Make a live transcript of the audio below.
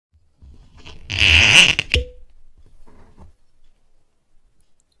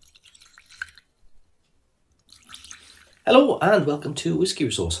Hello and welcome to Whisky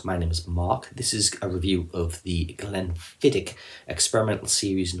Resource. My name is Mark. This is a review of the Glenfiddich Experimental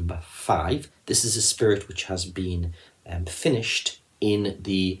Series number 5. This is a spirit which has been finished in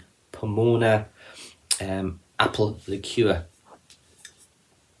the Pomona apple liqueur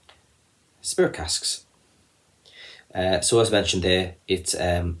spirit casks. So as mentioned there, it's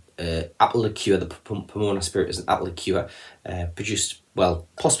apple liqueur. The Pomona spirit is an apple liqueur produced, well,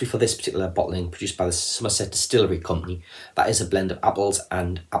 possibly for this particular bottling, produced by the Somerset Distillery Company. That is a blend of apples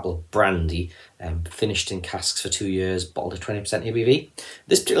and apple brandy, finished in casks for 2 years, bottled at 20% ABV.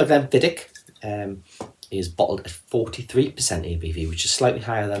 This particular Glenfiddich is bottled at 43% ABV, which is slightly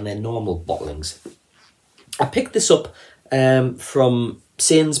higher than their normal bottlings. I picked this up from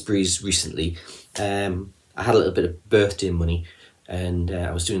Sainsbury's recently. I had a little bit of birthday money and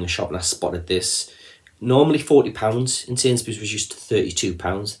I was doing a shop and I spotted this. Normally £40, in Sainsbury's reduced to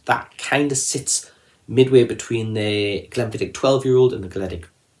 £32. That kind of sits midway between the Glenfiddich 12-year-old and the Glenfiddich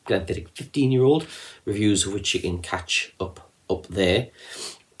 15-year-old, reviews of which you can catch up there.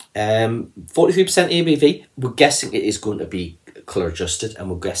 43% ABV, we're guessing it is going to be colour adjusted,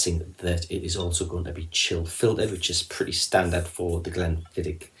 and we're guessing that it is also going to be chill filtered, which is pretty standard for the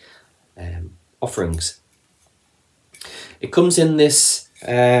Glenfiddich offerings. It comes in this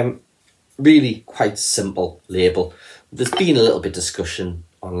really quite simple label. There's been a little bit of discussion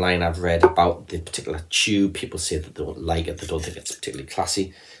online I've read about the particular tube. People say that they don't like it, they don't think it's particularly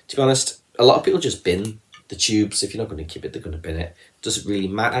classy. To be honest, a lot of people just bin the tubes. If you're not going to keep it, they're going to bin it. It doesn't really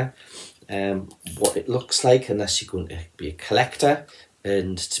matter what it looks like unless you're going to be a collector.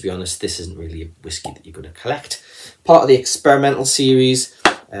 And to be honest, this isn't really a whiskey that you're going to collect. Part of the experimental series,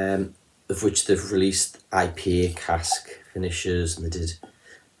 of which they've released IPA, Cask finishes, and they did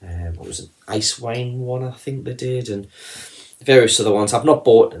what was it, ice wine one, I think they did, and various other ones. I've not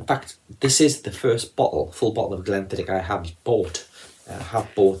bought, in fact, this is the first bottle, full bottle of Glenfiddich I have bought. I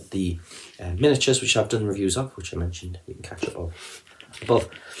have bought the miniatures, which I've done reviews of, which I mentioned you can catch up above.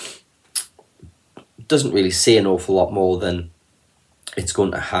 It doesn't really say an awful lot more than it's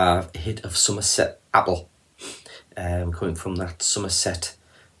going to have a hit of Somerset apple, coming from that Somerset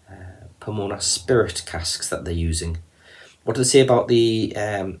Pomona spirit casks that they're using. What do they say about the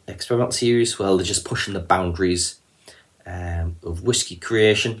experimental series? Well, they're just pushing the boundaries of whiskey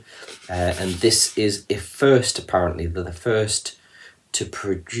creation, and this is a first. Apparently, they're the first to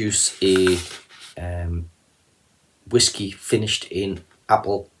produce a whiskey finished in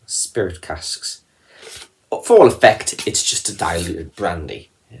apple spirit casks. But for all effect, it's just a diluted brandy,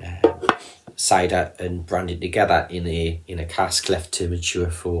 cider and brandy together in a cask left to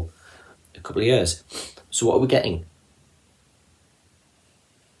mature for a couple of years. So what are we getting?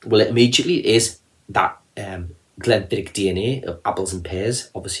 Well, it immediately is that Glenfiddich DNA of apples and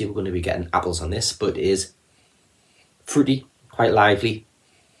pears. Obviously, we're going to be getting apples on this, but it is fruity, quite lively.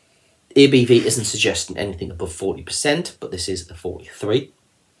 ABV isn't suggesting anything above 40%, but this is a 43.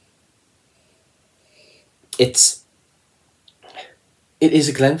 It is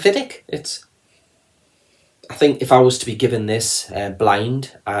a Glenfiddich. I think if I was to be given this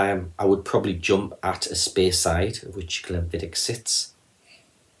blind, I would probably jump at a Speyside, of which Glenfiddich sits.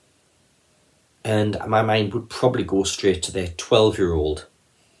 And my mind would probably go straight to their 12-year-old.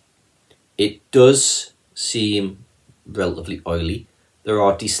 It does seem relatively oily. There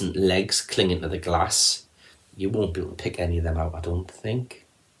are decent legs clinging to the glass. You won't be able to pick any of them out, I don't think.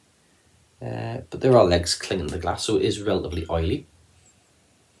 But there are legs clinging to the glass, so it is relatively oily.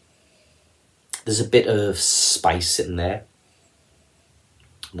 There's a bit of spice sitting there.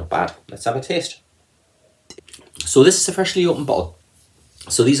 Not bad. Let's have a taste. So this is a freshly opened bottle.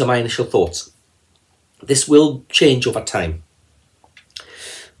 So these are my initial thoughts. This will change over time.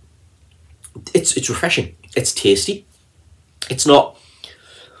 It's refreshing. It's tasty. It's not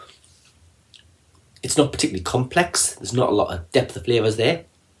particularly complex. There's not a lot of depth of flavours there.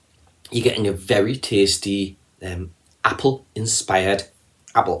 You're getting a very tasty apple-inspired,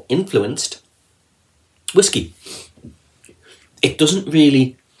 apple-influenced whiskey. It doesn't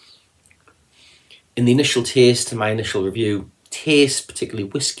really, in the initial taste, in my initial review, taste particularly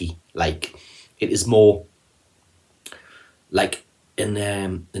whiskey-like. It is more like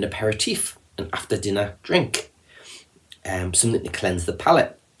an aperitif, an after-dinner drink, something to cleanse the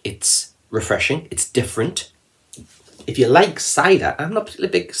palate. It's refreshing, it's different. If you like cider, I'm not particularly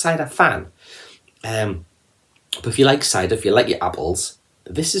a big cider fan, but if you like cider, if you like your apples,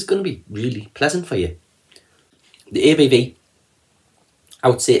 this is going to be really pleasant for you. The ABV, I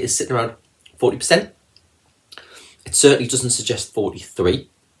would say, is sitting around 40%. It certainly doesn't suggest 43.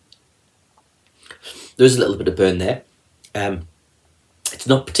 There is a little bit of burn there. It's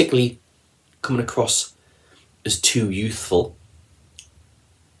not particularly coming across as too youthful.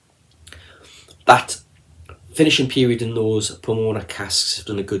 That finishing period in those Pomona casks have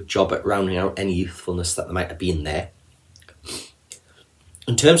done a good job at rounding out any youthfulness that there might have been there.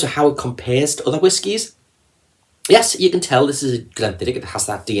 In terms of how it compares to other whiskies, yes, you can tell this is a Glenfiddich. It has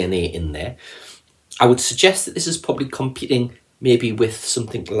that DNA in there. I would suggest that this is probably competing maybe with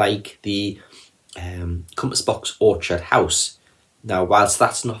something like the Compass Box Orchard House. Now, whilst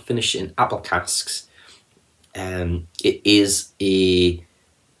that's not finished in apple casks, it is a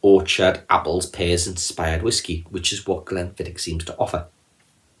orchard, apples, pears inspired whiskey, which is what Glenfiddich seems to offer.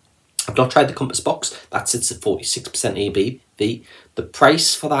 I've not tried the Compass Box. That sits at 46% ABV. The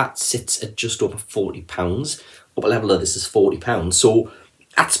price for that sits at just over £40. Upper level of this is £40. So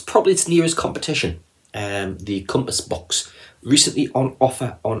that's probably its nearest competition. The Compass Box, recently on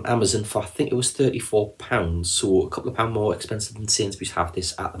offer on Amazon for, I think it was £34. So a couple of pounds more expensive than Sainsbury's have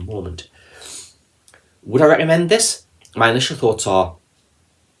this at the moment. Would I recommend this? My initial thoughts are,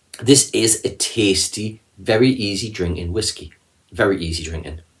 this is a tasty, very easy drinking whiskey. Very easy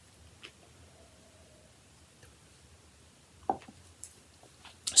drinking.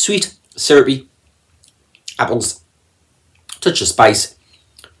 Sweet, syrupy, apples, touch of spice,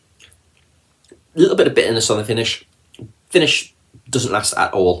 a little bit of bitterness on the finish. Finish doesn't last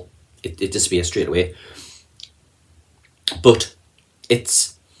at all. It disappears straight away. But I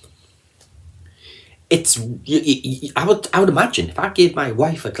would imagine if I gave my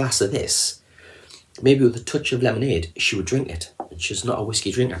wife a glass of this, maybe with a touch of lemonade, she would drink it. And she's not a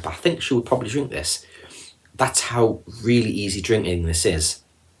whiskey drinker, but I think she would probably drink this. That's how really easy drinking this is.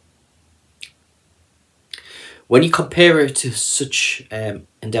 When you compare it to such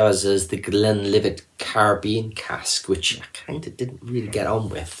endeavours as the Glenlivet Caribbean Cask, which I kind of didn't really get on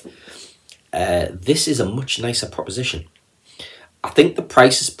with, this is a much nicer proposition. I think the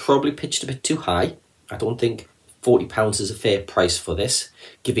price is probably pitched a bit too high. I don't think £40 is a fair price for this,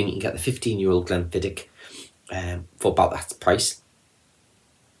 given you can get the 15-year-old Glenfiddich for about that price.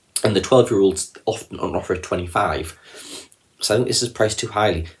 And the 12-year-olds often on offer at 25. So I think this is priced too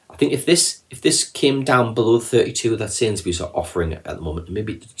highly. I think if this came down below 32 that Sainsbury's are offering at the moment,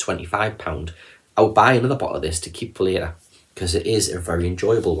 maybe £25, I would buy another bottle of this to keep for later, because it is a very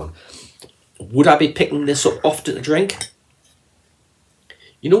enjoyable one. Would I be picking this up often to drink?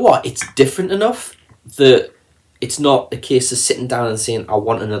 You know what? It's different enough that it's not a case of sitting down and saying, I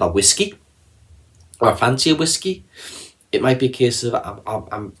want another whiskey, or I fancy a whiskey. It might be a case of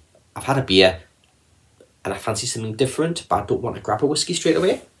I've had a beer and I fancy something different, but I don't want to grab a whiskey straight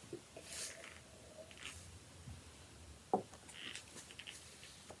away.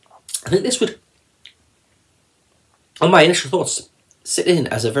 I think this would, on my initial thoughts, sit in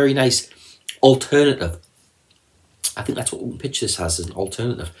as a very nice alternative. I think that's what we can pitch this as an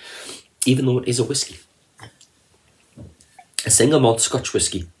alternative, even though it is a whiskey. A single malt Scotch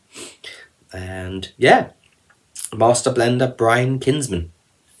whiskey. And yeah, master blender Brian Kinsman.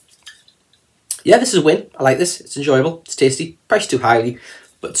 Yeah, this is a win. I like this. It's enjoyable. It's tasty. Priced too highly,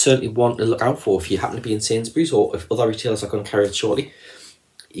 but certainly one to look out for if you happen to be in Sainsbury's, or if other retailers are going to carry it shortly.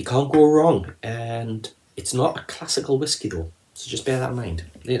 You can't go wrong. And it's not a classical whiskey though, so just bear that in mind.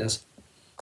 There it is.